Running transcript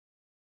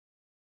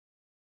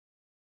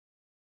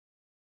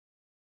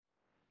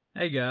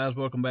Hey guys,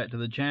 welcome back to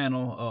the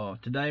channel.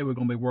 Today we're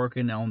going to be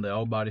working on the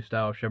old body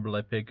style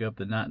Chevrolet pickup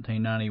that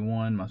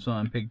 1991 my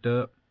son picked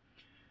up.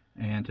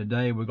 And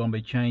today we're going to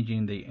be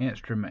changing the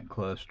instrument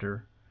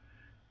cluster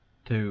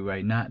to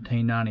a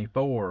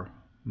 1994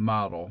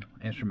 model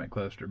instrument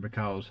cluster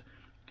because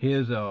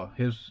his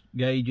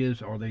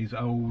gauges are these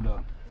old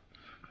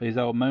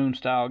moon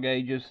style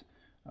gauges.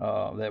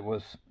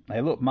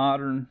 They look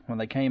modern when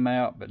they came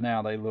out, but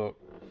now they look,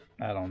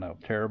 I don't know,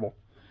 terrible.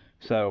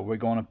 So we're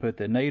going to put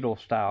the needle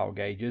style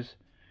gauges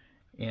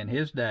in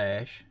his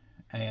dash,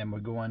 and we're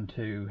going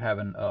to have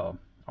an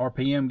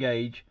RPM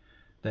gauge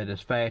that is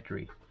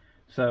factory.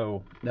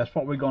 So that's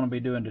what we're going to be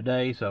doing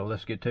today, so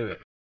let's get to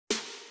it.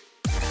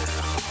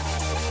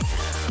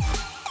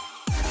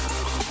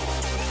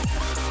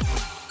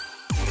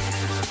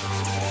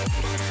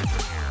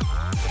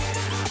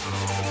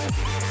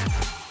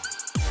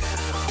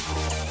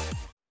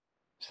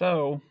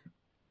 So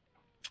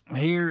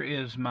here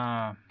is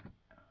my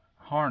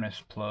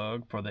harness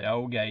plug for the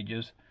old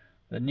gauges.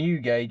 The new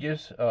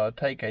gauges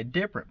take a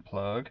different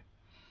plug,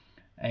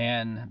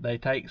 and they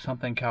take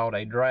something called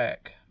a DRAC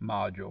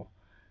module,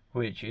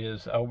 which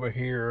is over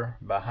here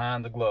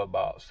behind the glove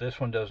box. This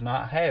one does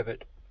not have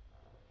it.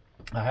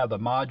 I have the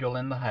module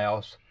in the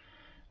house.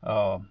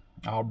 I'll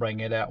bring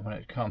it out when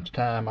it comes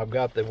time. I've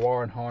got the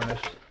wire and harness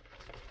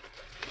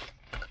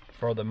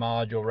for the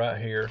module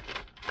right here,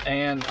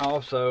 and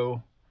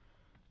also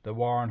the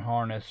wire and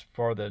harness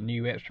for the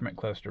new instrument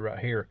cluster right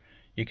here.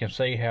 You can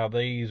see how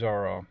these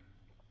are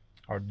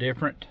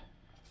different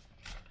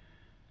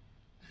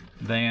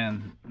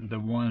than the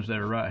ones that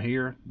are right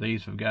here.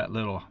 These have got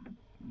little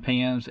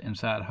pins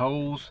inside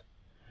holes,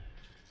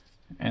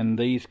 and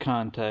these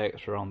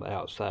contacts are on the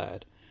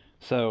outside.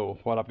 So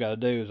what I've got to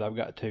do is I've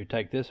got to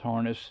take this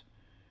harness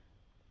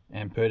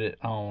and put it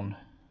on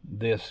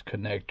this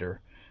connector,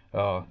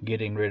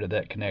 getting rid of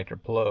that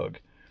connector plug.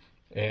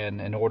 And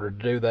in order to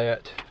do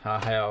that,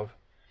 I have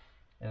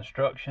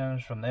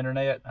instructions from the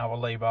internet. I will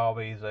leave all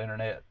these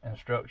internet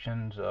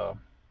instructions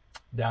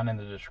down in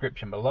the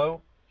description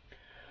below.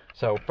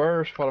 So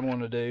first, what I'm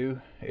going to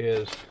do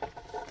is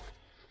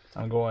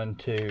I'm going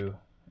to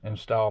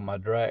install my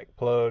DRAC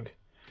plug.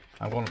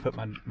 I'm going to put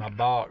my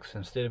box,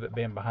 instead of it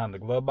being behind the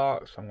glove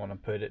box, I'm going to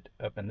put it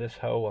up in this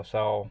hole. I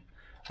saw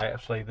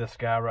actually this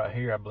guy right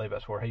here, I believe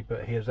that's where he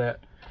put his at.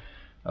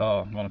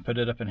 I'm going to put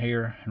it up in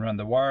here and run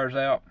the wires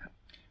out.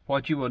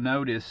 What you will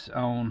notice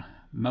on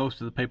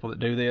most of the people that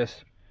do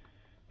this,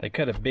 they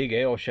cut a big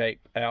L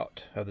shape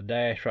out of the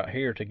dash right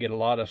here to get a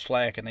lot of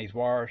slack in these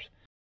wires.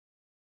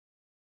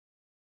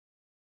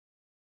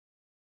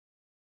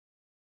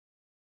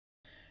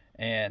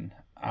 And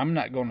I'm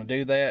not going to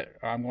do that.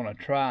 I'm going to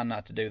try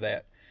not to do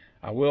that.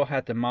 I will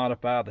have to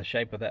modify the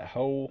shape of that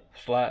hole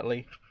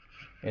slightly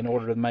in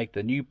order to make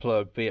the new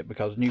plug fit,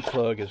 because the new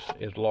plug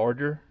is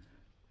larger.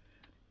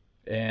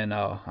 And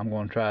I'm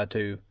going to try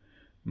to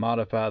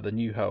modify the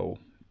new hole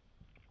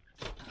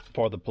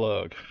for the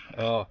plug.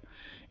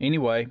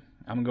 Anyway,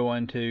 I'm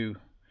going to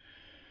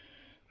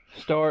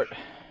start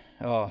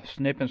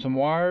snipping some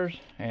wires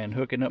and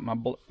hooking up my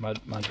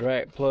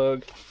DRAC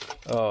plug.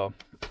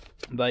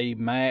 They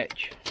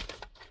match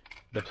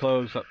the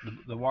plugs.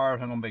 The wires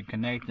I'm going to be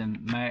connecting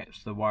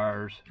match the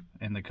wires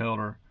in the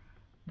color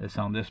that's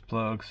on this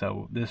plug,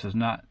 so this is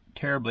not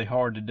terribly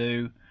hard to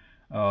do.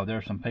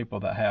 There's some people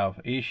that have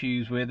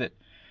issues with it.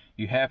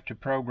 You have to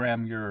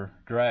program your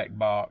DRAC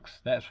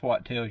box. That's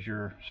what tells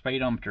your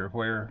speedometer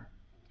where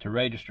to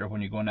register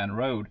when you're going down the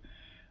road,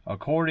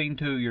 according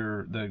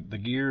to the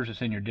gears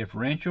that's in your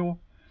differential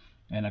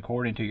and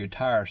according to your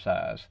tire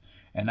size.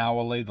 And I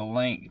will leave the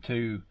link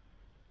to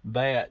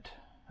that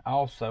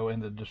also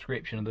in the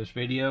description of this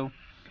video,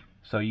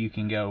 so you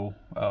can go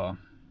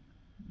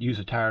use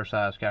a tire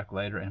size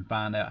calculator and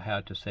find out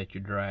how to set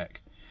your DRAC.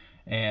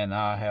 And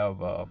I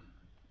have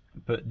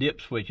put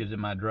dip switches in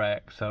my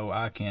DRAC, so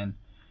I can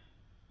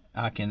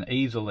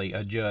easily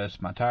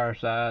adjust my tire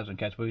size in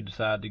case we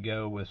decide to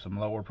go with some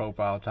lower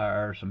profile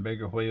tires, some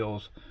bigger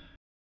wheels.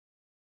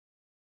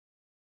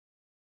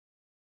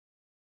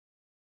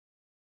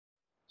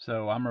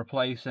 So I'm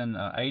replacing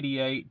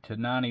 88 to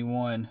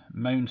 91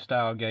 moon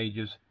style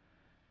gauges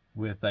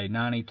with a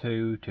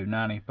 92 to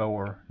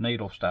 94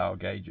 needle style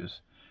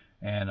gauges.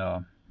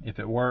 And if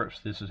it works,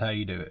 this is how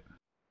you do it.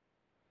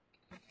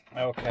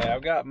 Okay,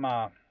 I've got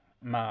my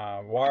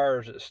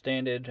wires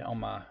extended on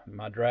my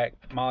DRAC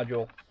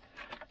module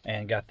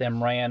and got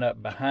them ran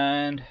up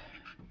behind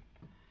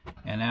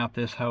and out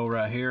this hole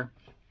right here.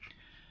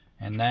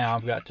 And now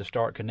I've got to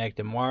start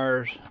connecting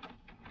wires.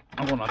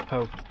 I'm going to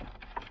poke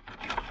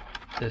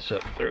this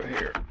up through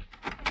here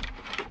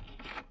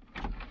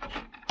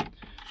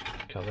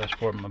because that's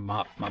where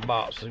my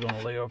box is going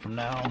to live from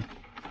now on.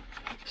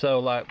 So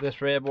like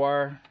this red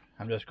wire,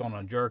 I'm just going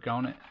to jerk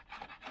on it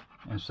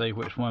and see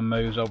which one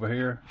moves over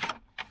here.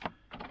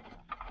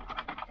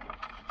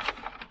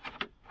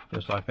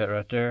 Just like that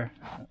right there.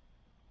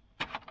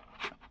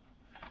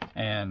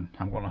 And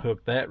I'm going to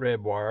hook that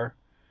red wire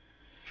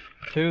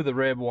to the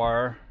red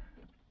wire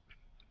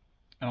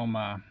on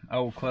my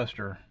old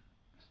cluster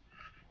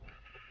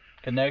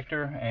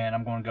connector, and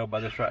I'm going to go by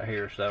this right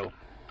here. So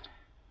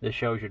this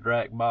shows your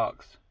DRAC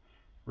box,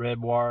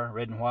 red wire,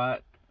 red and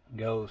white,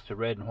 goes to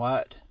red and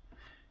white.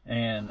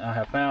 And I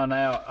have found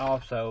out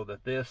also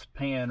that this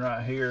pin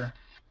right here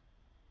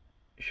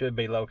should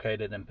be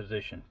located in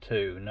position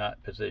 2,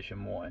 not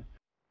position 1.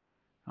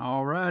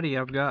 Alrighty,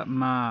 I've got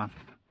my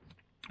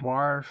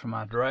wires for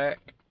my DRAC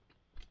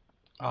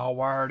all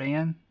wired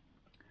in,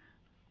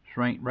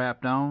 shrink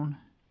wrapped on,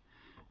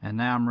 and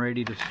now I'm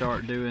ready to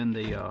start doing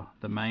the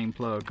main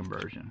plug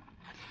conversion,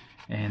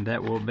 and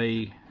that will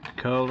be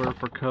color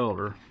for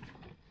color.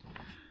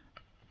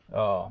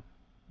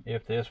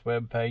 If this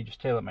web page is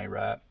telling me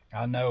right.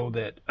 I know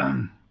that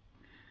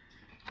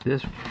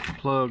this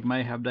plug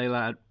may have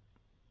daytime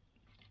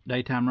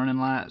running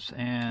lights,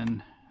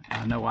 and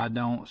I know I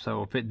don't.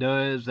 So if it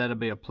does, that'll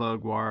be a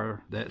plug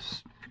wire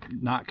that's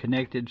not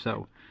connected.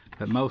 So,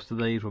 but most of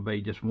these will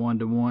be just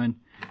 1-to-1.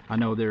 I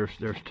know there's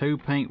 2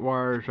 pink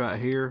wires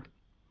right here,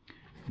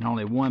 and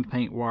only 1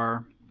 pink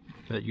wire.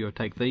 But you'll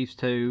take these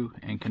 2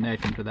 and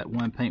connect them to that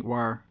 1 pink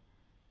wire.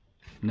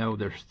 No,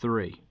 there's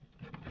 3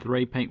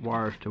 pink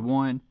wires to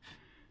 1.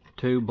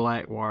 2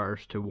 black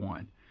wires to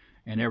 1,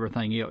 and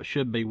everything else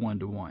should be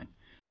 1-to-1.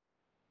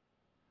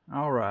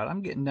 Alright,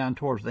 I'm getting down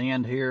towards the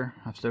end here.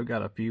 I've still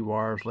got a few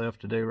wires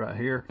left to do right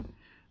here.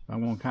 I'm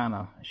going to kind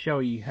of show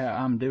you how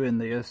I'm doing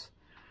this.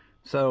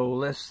 So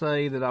let's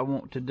say that I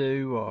want to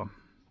do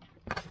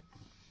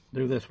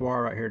this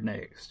wire right here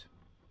next.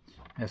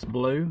 That's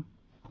blue.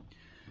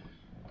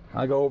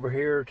 I go over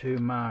here to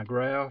my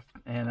graph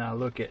and I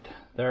look at,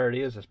 there it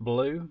is, it's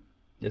blue.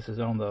 This is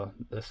on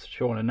this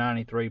showing a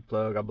 93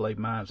 plug. I believe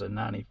mine's a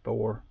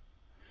 94.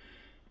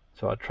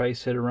 So I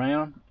trace it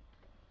around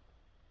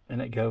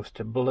and it goes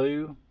to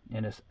blue,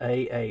 and it's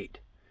A8.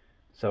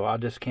 So I'll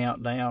just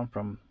count down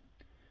from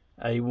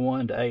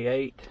A1 to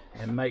A8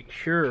 and make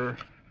sure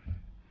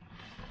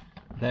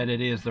that it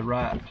is the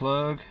right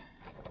plug.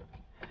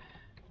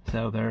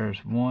 So there's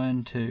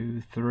 1,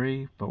 2,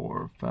 3,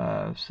 4,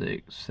 5,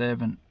 6,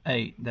 7,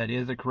 8. That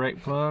is the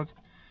correct plug.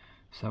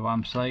 So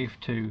I'm safe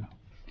to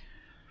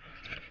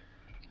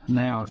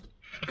now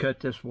cut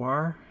this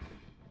wire,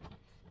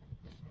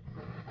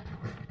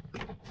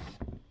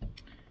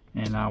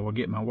 and I will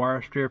get my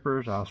wire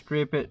strippers. I'll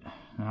strip it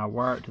and I'll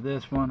wire it to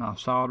this one, I'll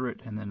solder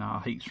it, and then I'll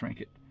heat shrink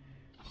it.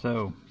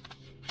 So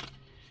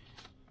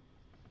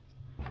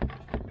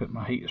put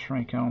my heat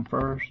shrink on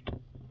first.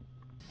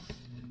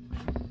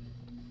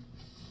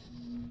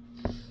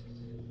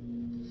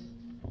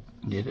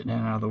 Get it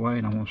down out of the way,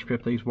 and I'm going to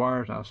strip these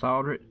wires. I'll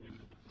solder it.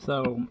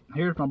 So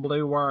here's my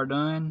blue wire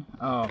done.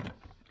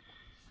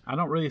 I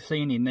don't really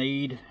see any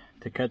need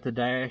to cut the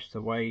dash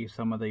the way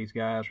some of these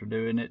guys are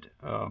doing it.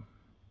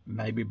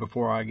 Maybe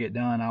before I get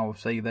done I will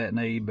see that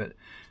need, but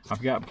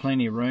I've got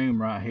plenty of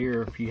room right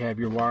here if you have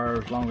your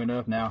wires long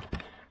enough. Now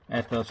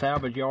at the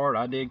salvage yard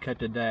I did cut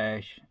the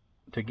dash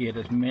to get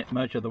as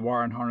much of the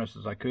wiring harness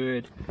as I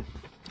could,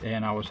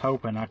 and I was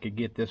hoping I could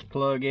get this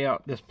plug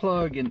out. This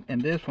plug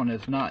and this one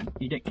is not,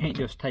 you can't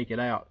just take it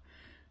out.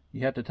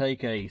 You have to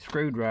take a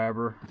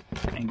screwdriver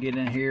and get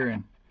in here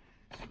and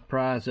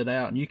prise it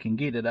out, and you can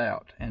get it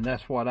out. And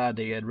that's what I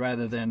did,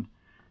 rather than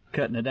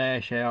cutting the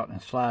dash out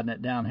and sliding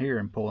it down here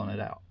and pulling it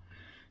out.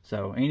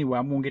 So anyway,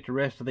 I'm going to get the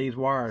rest of these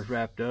wires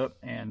wrapped up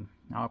and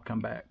I'll come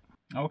back.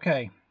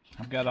 Okay,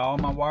 I've got all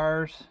my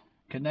wires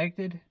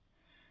connected.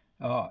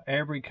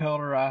 Every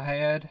color I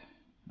had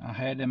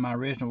in my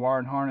original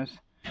wiring harness,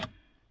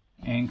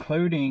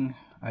 including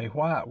a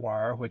white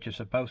wire, which is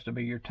supposed to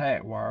be your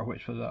tack wire,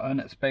 which was an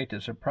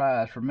unexpected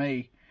surprise for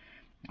me.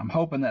 I'm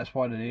hoping that's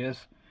what it is.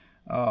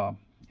 I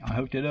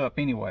hooked it up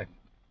anyway.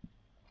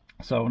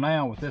 So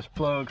now with this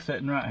plug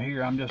sitting right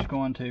here, I'm just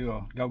going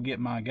to go get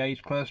my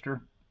gauge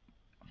cluster,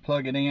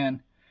 plug it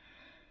in,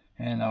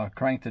 and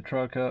crank the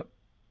truck up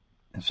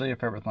and see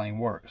if everything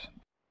works.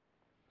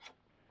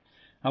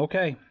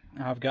 Okay,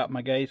 I've got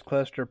my gauge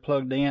cluster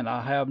plugged in.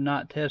 I have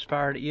not test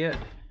fired it yet.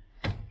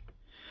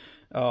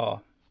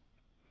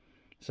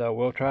 So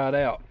we'll try it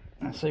out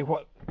and see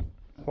what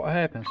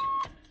happens.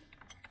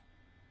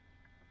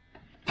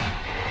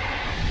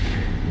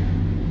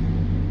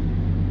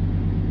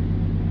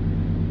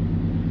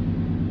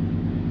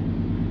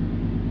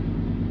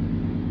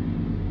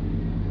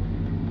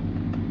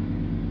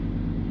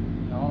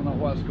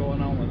 What's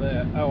going on with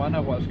that? Oh, I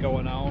know what's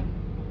going on.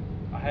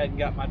 I hadn't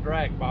got my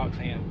DRAC box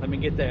in. Let me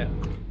get that.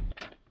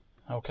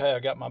 Okay, I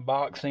got my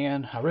box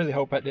in. I really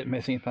hope that didn't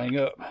mess anything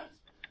up.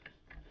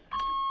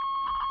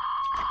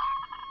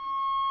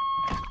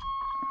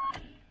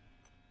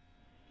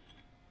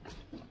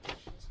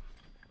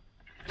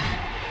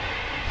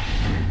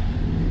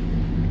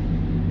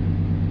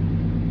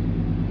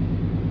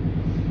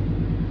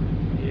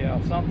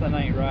 Yeah, something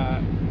ain't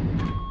right.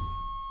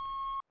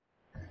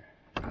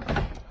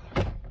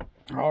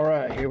 All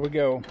right, here we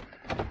go.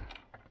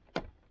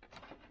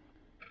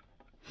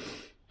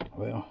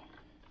 Well,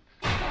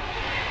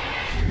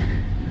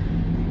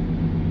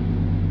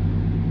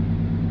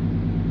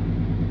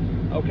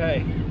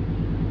 okay,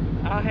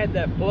 I had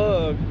that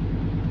plug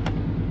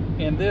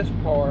in this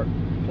part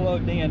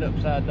plugged in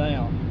upside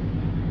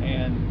down,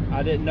 and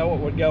I didn't know it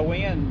would go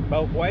in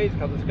both ways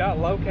because it's got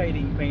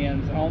locating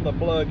pins on the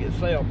plug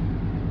itself.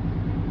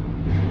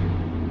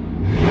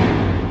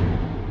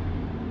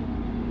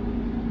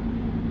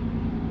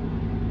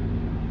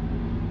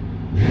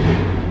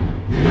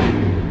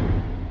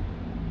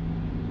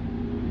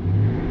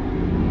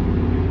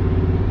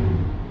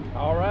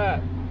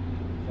 Alright,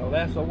 so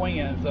that's a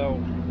win. So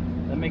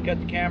let me cut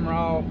the camera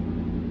off.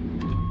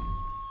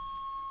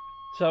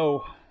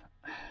 So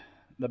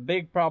the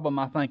big problem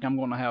I think I'm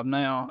going to have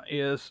now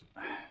is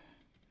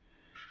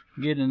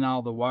getting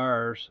all the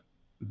wires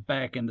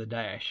back in the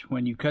dash.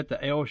 When you cut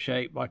the L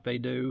shape like they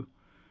do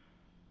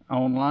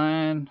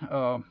online,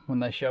 when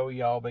they show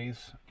you all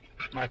these,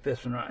 like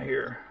this one right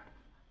here,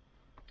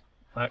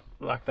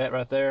 like that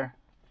right there,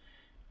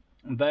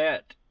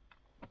 that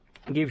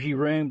gives you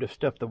room to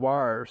stuff the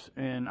wires,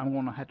 and I'm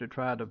going to have to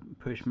try to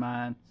push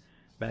mine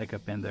back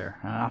up in there.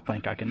 And I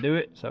think I can do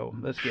it, so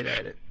let's get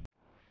at it.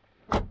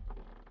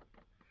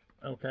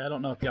 Okay, I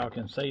don't know if y'all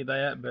can see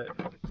that, but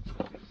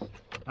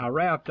I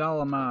wrapped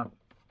all of my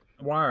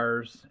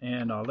wires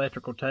in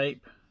electrical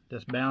tape,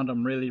 just bound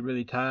them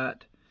really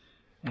tight,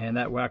 and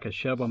that way I could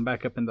shove them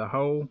back up in the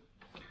hole.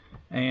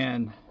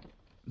 And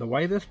the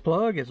way this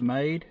plug is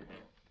made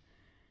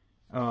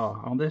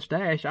on this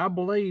dash, I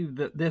believe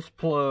that this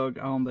plug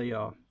on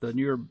the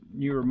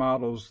newer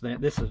models,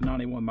 this is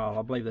 91 model,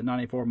 I believe the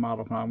 94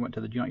 model, when I went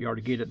to the junkyard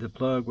to get it, the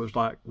plug was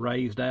like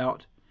raised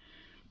out.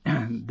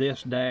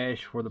 This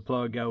dash where the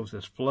plug goes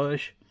is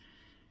flush,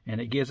 and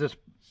it gives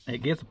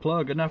the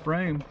plug enough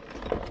room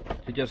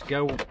to just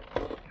go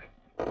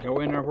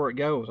in there where it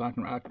goes. I've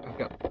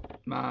got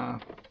my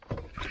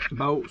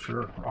bolts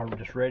are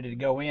just ready to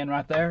go in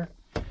right there,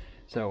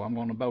 so I'm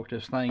going to bolt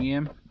this thing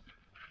in,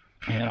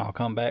 and I'll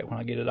come back when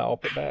I get it all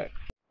put back.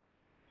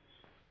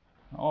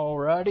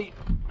 Alrighty,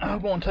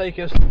 I'm going to take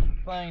this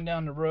thing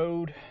down the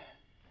road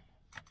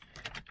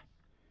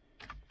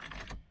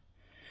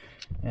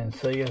and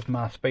see if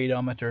my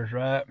speedometer is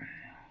right.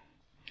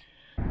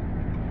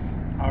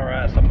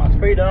 Alright, so my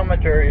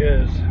speedometer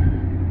is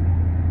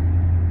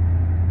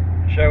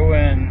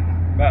showing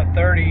about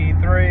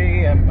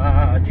 33, and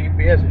my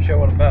GPS is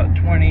showing about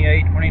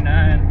 28,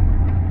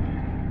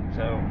 29.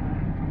 So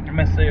let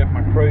me see if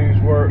my cruise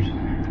works.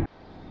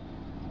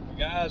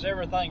 Guys,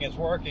 everything is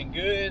working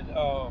good.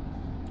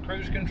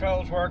 Cruise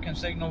control's working,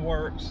 signal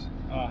works.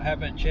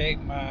 Haven't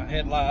checked my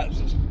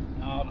headlights.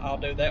 I'll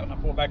do that when I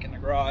pull back in the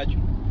garage.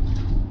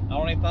 The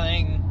only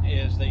thing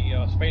is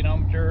the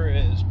speedometer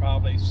is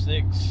probably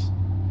 6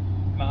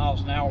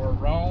 miles an hour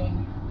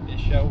wrong. It's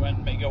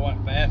showing me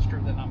going faster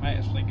than I'm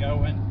actually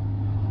going.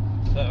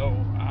 So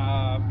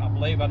I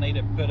believe I need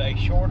to put a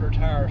shorter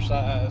tire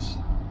size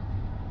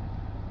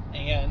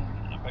in,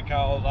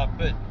 because I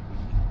put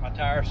my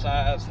tire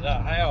size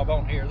that I have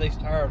on here. These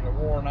tires are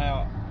worn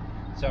out,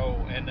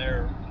 so, and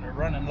they're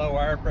running low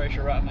air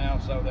pressure right now,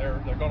 so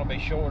they're going to be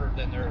shorter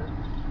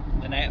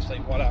than actually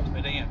what I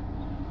put in.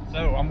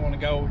 So I'm going to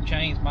go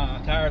change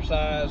my tire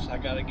size. I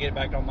got to get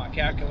back on my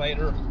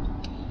calculator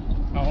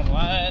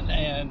online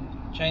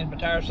and change my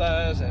tire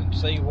size and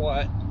see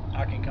what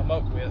I can come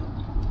up with.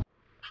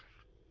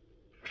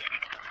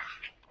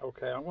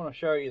 Okay, I'm going to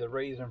show you the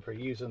reason for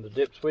using the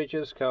dip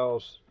switches,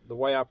 because the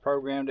way I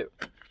programmed it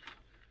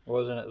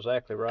wasn't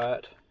exactly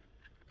right.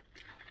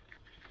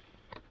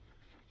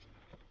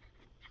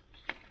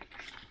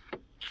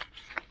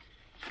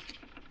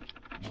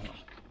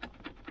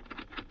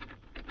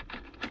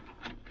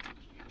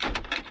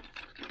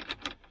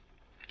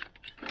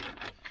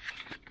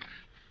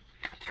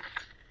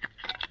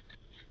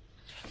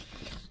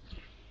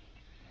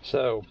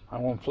 So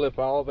I'm going to flip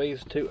all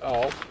these two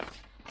off.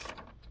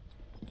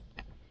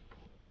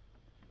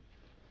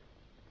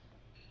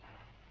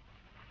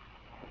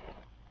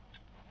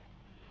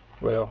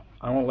 Well,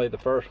 I won't leave the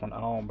first one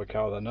on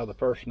because I know the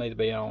first one needs to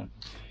be on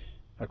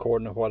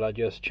according to what I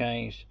just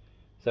changed.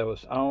 So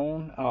it's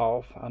on,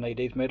 off. I need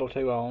these middle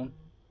two on.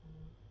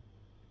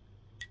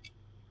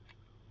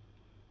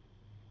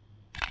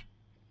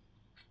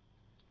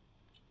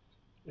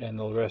 And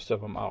the rest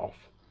of them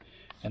off.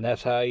 And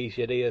that's how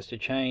easy it is to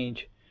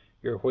change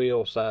your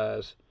wheel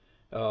size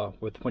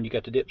when you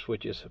got the dip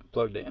switches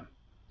plugged in.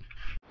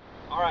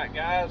 Alright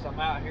guys, I'm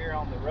out here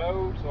on the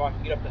road so I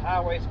can get up to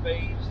highway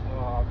speeds.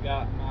 I've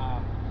got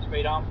my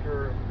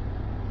speedometer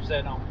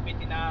set on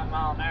 59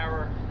 mile an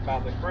hour by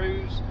the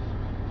cruise,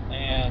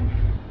 and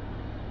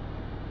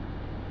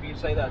if you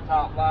see that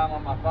top line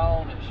on my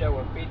phone, it's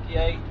showing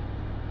 58,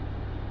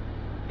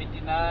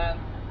 59,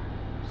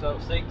 so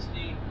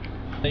 60.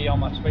 See on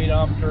my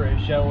speedometer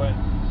is showing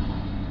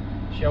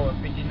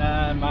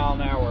 59 mile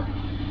an hour.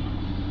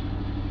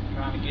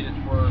 Trying to get it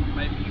to where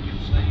maybe you can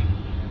see.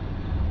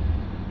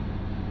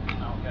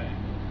 Okay,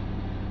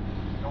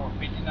 going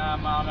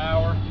 59 mile an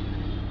hour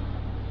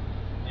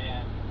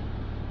and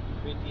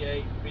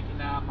 58,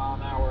 59 mile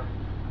an hour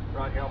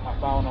right here on my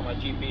phone on my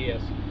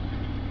GPS.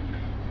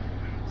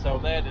 So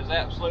that is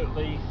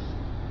absolutely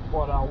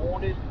what I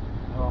wanted.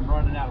 I'm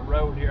running out of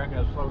road here. I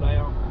got to slow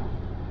down.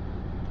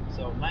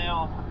 So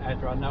now,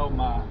 after I know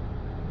my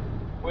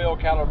wheel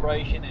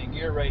calibration and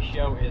gear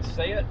ratio is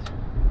set,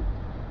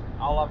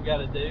 all I've got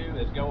to do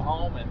is go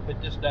home and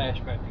put this dash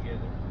back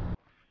together.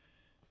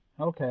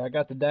 Okay, I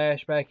got the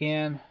dash back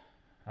in.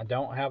 I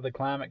don't have the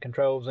climate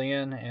controls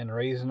in, and the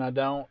reason I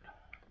don't,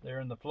 they're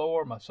in the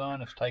floor. My son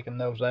has taken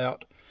those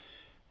out.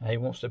 He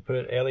wants to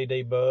put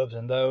LED bulbs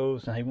in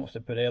those, and he wants to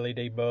put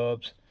LED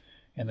bulbs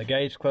in the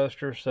gauge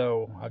cluster.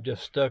 So I've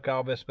just stuck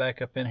all this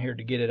back up in here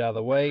to get it out of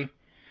the way.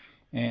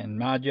 And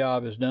my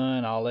job is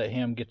done. I'll let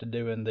him get to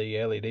doing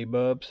the LED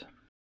bulbs.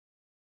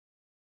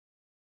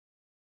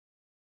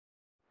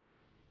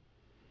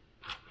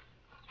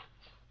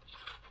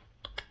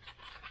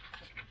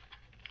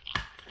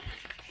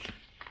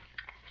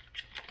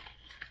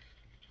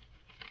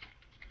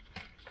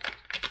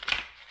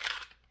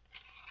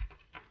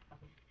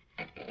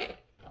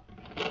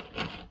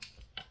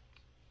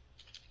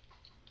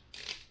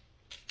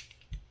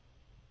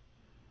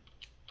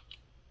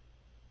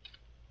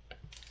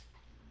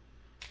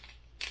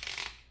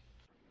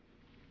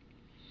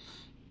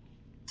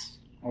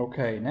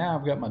 Okay, now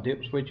I've got my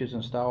dip switches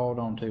installed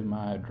onto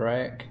my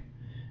drac,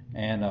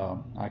 and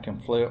I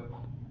can flip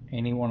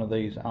any one of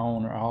these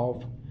on or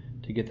off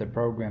to get the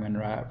programming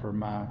right for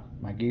my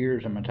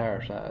gears and my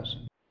tire size.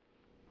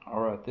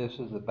 Alright, this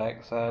is the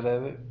back side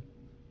of it.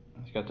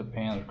 It's got the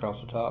pins across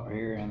the top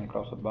here and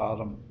across the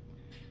bottom.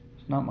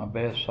 It's not my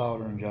best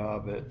soldering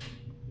job, but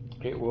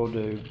it will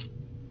do.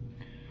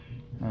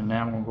 And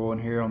now I'm going to go in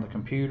here on the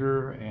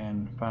computer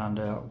and find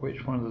out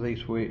which one of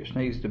these switches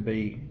needs to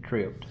be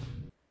tripped.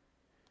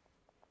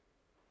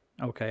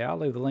 Okay, I'll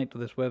leave the link to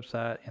this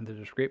website in the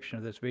description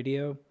of this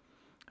video.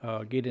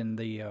 Getting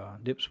the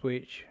dip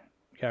switch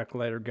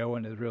calculator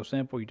going is real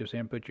simple. You just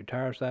input your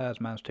tire size.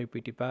 Mine's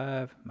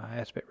 255. My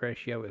aspect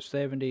ratio is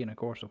 70, and of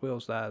course the wheel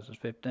size is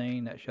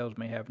 15. That shows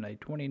me having a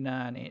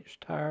 29-inch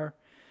tire.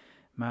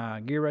 My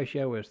gear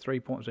ratio is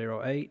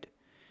 3.08,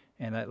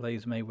 and that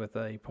leaves me with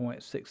a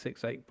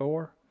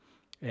 0.6684.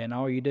 And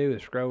all you do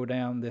is scroll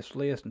down this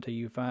list until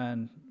you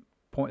find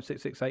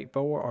 0.6684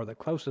 or the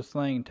closest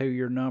thing to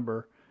your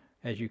number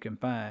as you can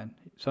find.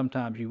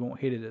 Sometimes you won't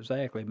hit it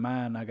exactly.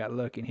 Mine, I got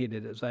lucky and hit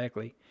it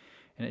exactly,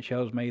 and it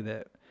shows me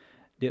that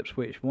dip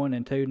switch 1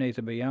 and 2 needs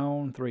to be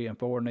on, 3 and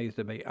 4 needs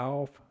to be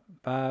off,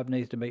 5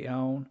 needs to be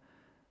on,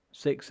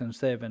 6 and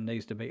 7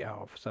 needs to be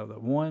off. So the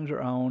 1s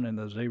are on and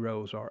the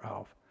 0s are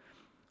off.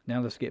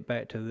 Now let's get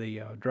back to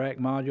the drac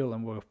module,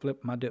 and we'll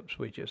flip my dip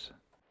switches.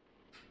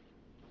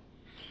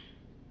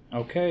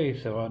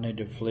 Okay, so I need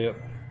to flip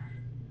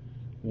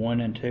 1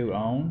 and 2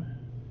 on.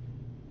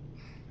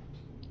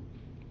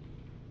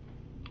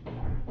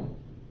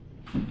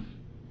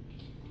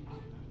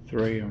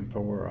 3 and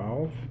 4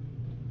 off,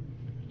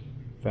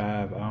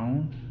 5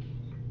 on,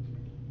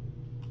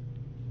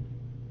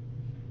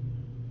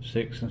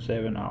 6 and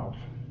 7 off.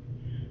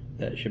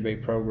 That should be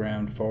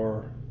programmed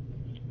for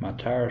my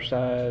tire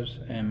size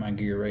and my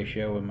gear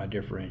ratio and my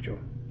differential.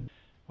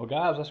 Well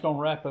guys, that's going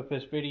to wrap up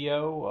this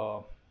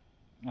video.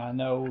 I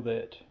know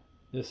that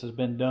this has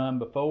been done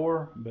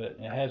before, but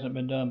it hasn't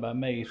been done by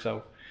me.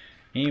 So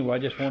anyway, I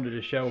just wanted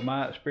to show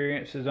my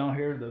experiences on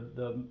here.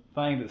 The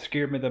thing that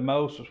scared me the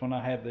most was when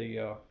I had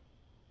the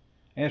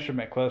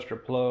instrument cluster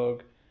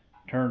plug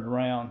turned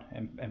around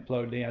and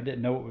plugged in. I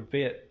didn't know it would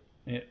fit.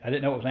 I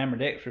didn't know it was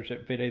ambidextrous. It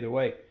would fit either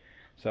way.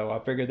 So I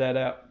figured that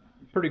out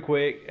pretty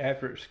quick.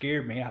 After it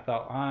scared me, I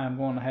thought I'm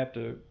going to have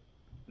to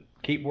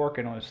keep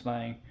working on this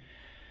thing.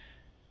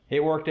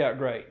 It worked out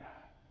great.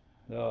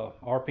 The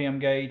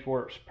RPM gauge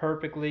works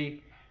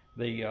perfectly.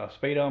 The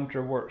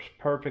speedometer works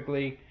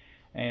perfectly,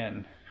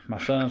 and my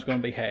son's going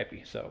to be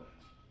happy. So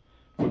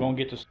we're going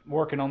to get to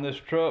working on this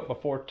truck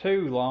before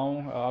too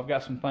long. I've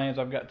got some things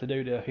I've got to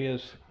do to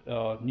his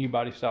new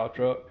body style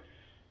truck,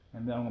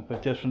 and then I'm going to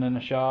put this one in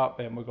the shop,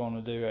 and we're going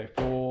to do a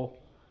full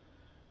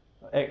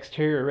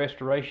exterior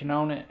restoration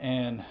on it.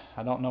 And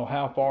I don't know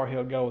how far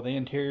he'll go with the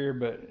interior,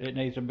 but it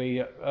needs to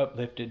be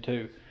uplifted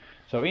too.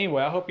 So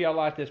anyway, I hope y'all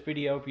like this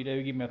video. If you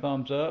do, give me a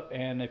thumbs up,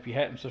 and if you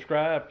hadn't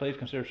subscribed, please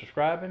consider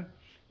subscribing.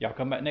 Y'all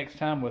come back next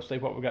time. We'll see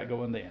what we got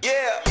going then.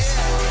 Yeah.